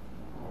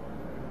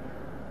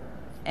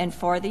 And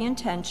for the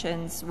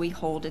intentions we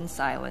hold in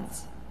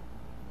silence,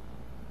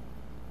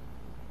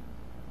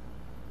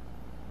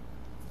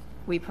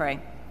 we pray.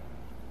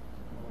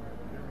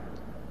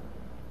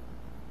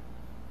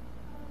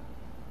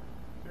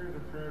 Hear the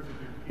prayers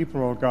of your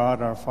people, O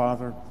God, our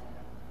Father.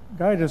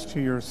 Guide us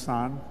to your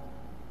Son,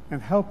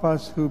 and help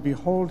us who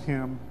behold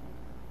him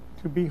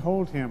to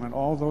behold him in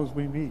all those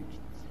we meet.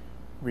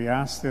 We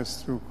ask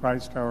this through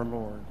Christ our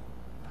Lord.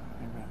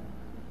 Amen.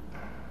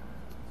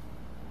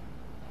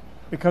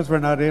 Because we're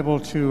not able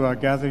to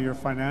gather your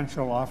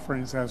financial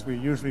offerings as we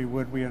usually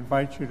would, we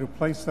invite you to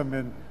place them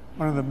in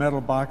one of the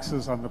metal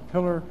boxes on the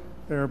pillar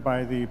there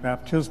by the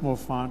baptismal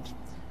font.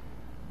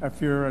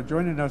 If you're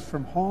joining us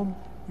from home,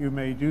 you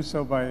may do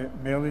so by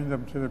mailing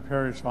them to the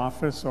parish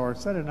office or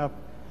setting up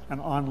an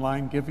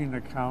online giving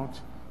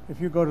account. If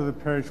you go to the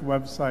parish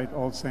website,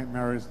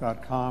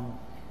 oldstmarys.com,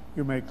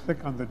 you may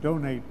click on the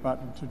donate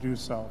button to do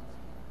so.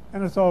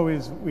 And as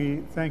always, we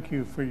thank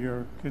you for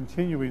your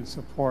continuing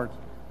support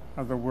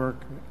of the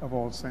work of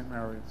Old St.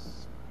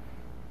 Mary's.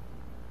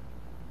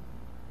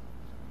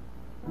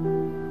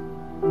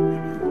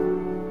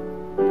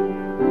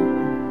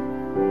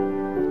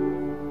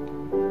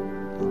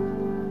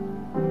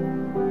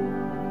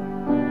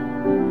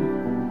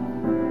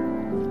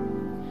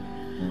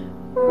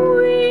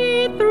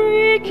 We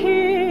three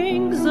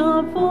kings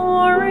of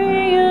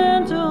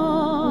Orient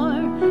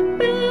are,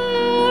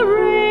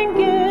 bearing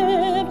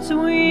gifts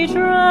we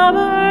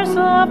traverse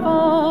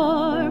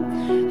afar,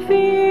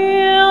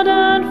 field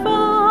and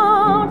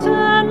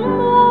fountain,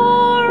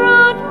 moor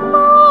and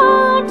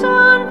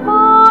mountain,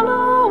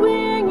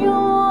 following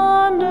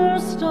yonder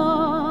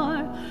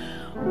star.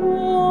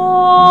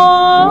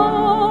 Oh,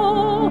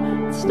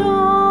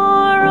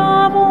 star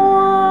of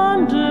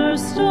wonder,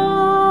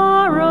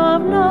 star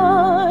of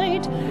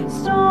night,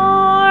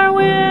 star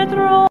with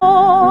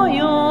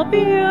royal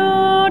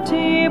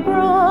beauty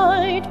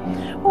bright,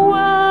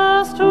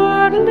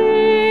 westward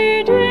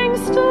leading,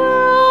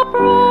 still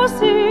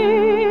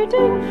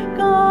proceeding,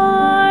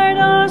 guide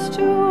us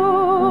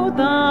to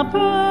the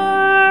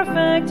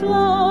perfect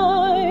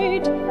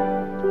light.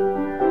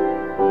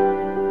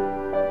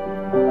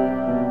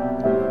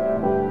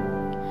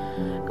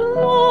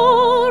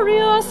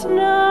 Glorious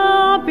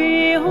now,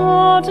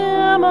 behold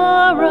him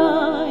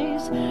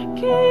arise,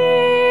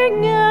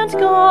 King and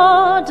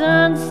God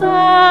and sacrifice.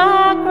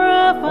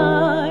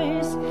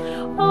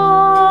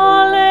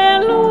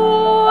 Alleluia,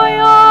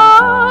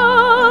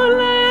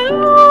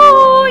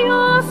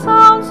 alleluia,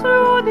 sounds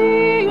through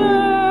the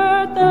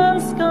earth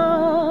and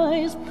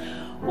skies.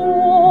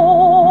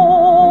 Oh,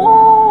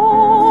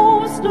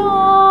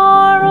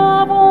 star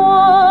of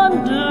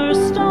wonder,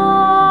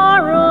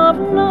 star of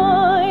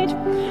night,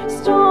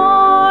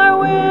 star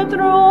with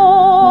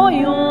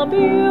royal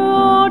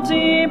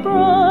beauty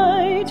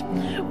bright,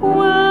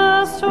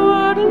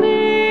 westward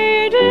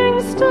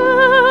leading,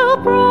 still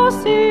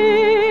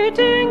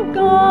proceeding,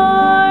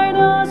 guide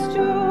us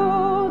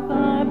to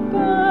thy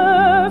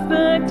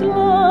perfect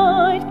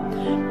light.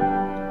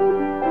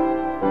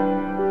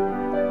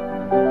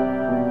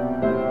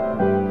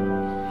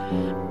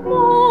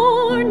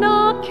 Born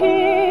a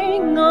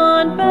king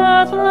on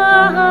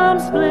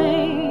Bethlehem's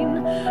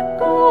plain,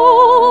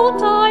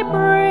 gold I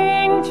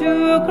bring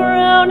to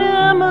crown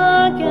him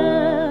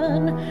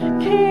again,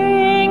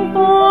 King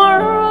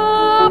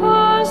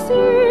forever,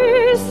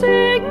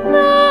 ceasing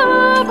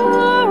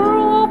never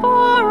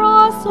over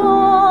us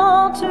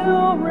all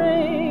to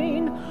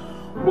reign.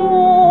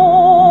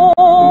 Oh,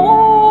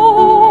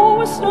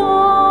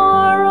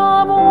 star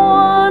of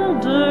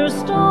wonder,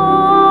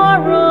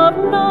 star of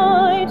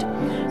night,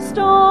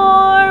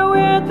 star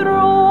with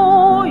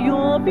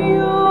royal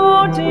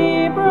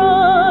beauty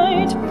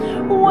bright,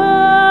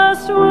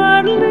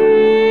 westward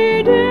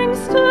leading,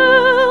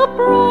 still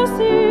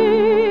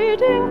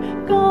proceeding,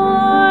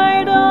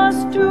 guide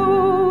us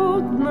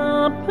to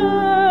the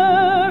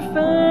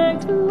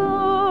perfect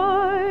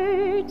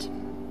light.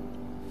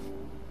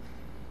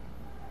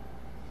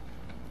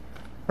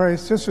 Pray,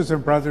 sisters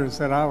and brothers,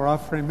 that our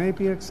offering may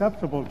be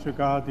acceptable to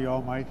God the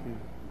Almighty.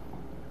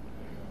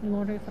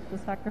 Lord, accept the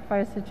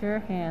sacrifice at your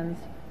hands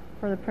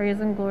for the praise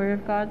and glory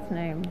of God's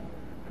name,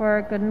 for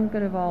our good and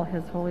good of all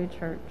his holy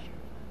church.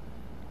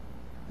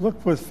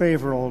 Look with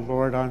favor, O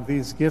Lord, on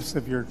these gifts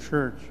of your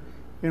church,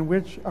 in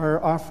which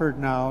are offered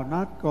now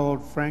not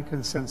gold,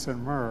 frankincense,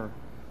 and myrrh,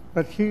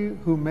 but he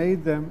who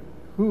made them,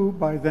 who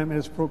by them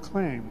is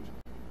proclaimed,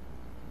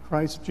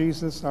 Christ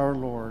Jesus our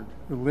Lord,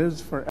 who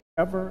lives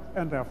forever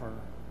and ever.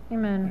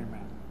 Amen.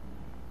 Amen.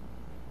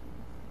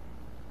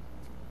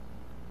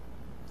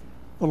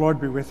 The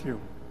Lord be with you.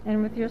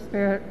 And with your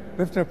spirit,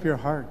 Lift up your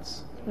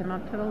hearts. lift them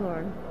up to the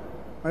Lord.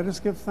 Let us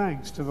give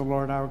thanks to the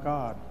Lord our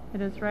God. It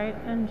is right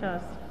and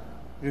just.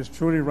 It is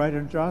truly right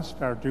and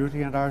just, our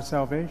duty and our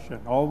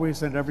salvation,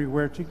 always and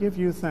everywhere to give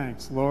you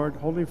thanks, Lord,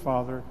 Holy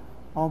Father,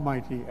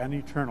 Almighty and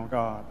eternal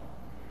God.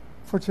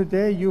 For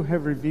today you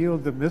have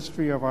revealed the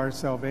mystery of our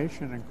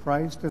salvation in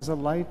Christ as a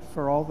light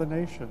for all the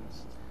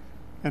nations.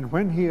 And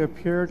when he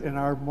appeared in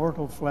our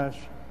mortal flesh,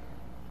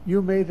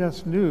 you made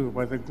us new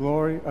by the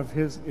glory of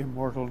his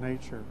immortal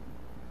nature.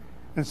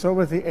 And so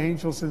with the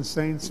angels and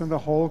saints and the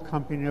whole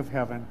company of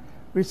heaven,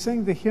 we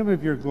sing the hymn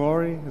of your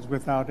glory, as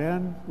without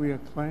end we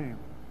acclaim.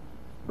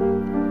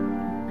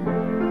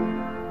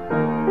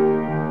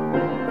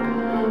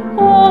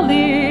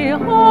 Holy,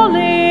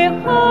 holy,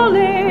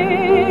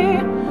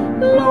 holy,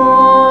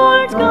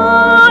 Lord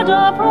God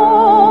of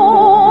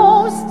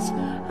hosts,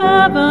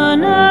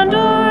 heaven and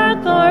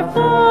earth are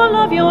full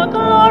of your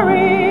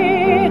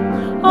glory.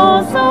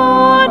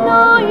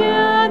 Hosanna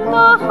in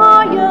the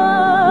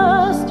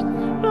highest.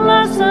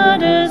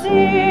 Blessed is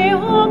he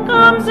who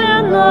comes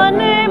in the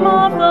name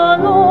of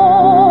the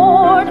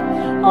Lord.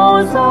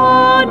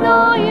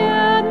 Hosanna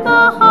in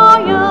the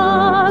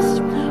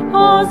highest.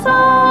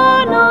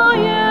 Hosanna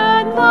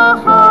in the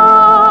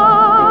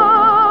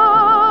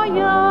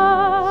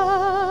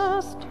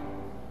highest.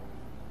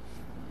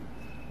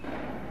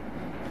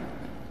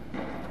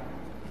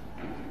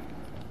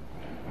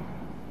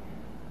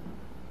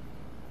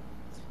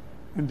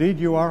 Indeed,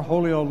 you are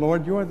holy, O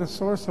Lord. You are the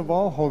source of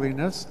all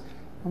holiness.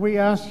 And we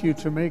ask you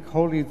to make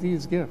holy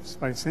these gifts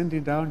by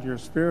sending down your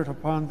Spirit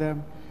upon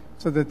them,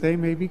 so that they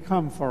may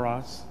become for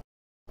us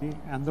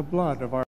and the blood of our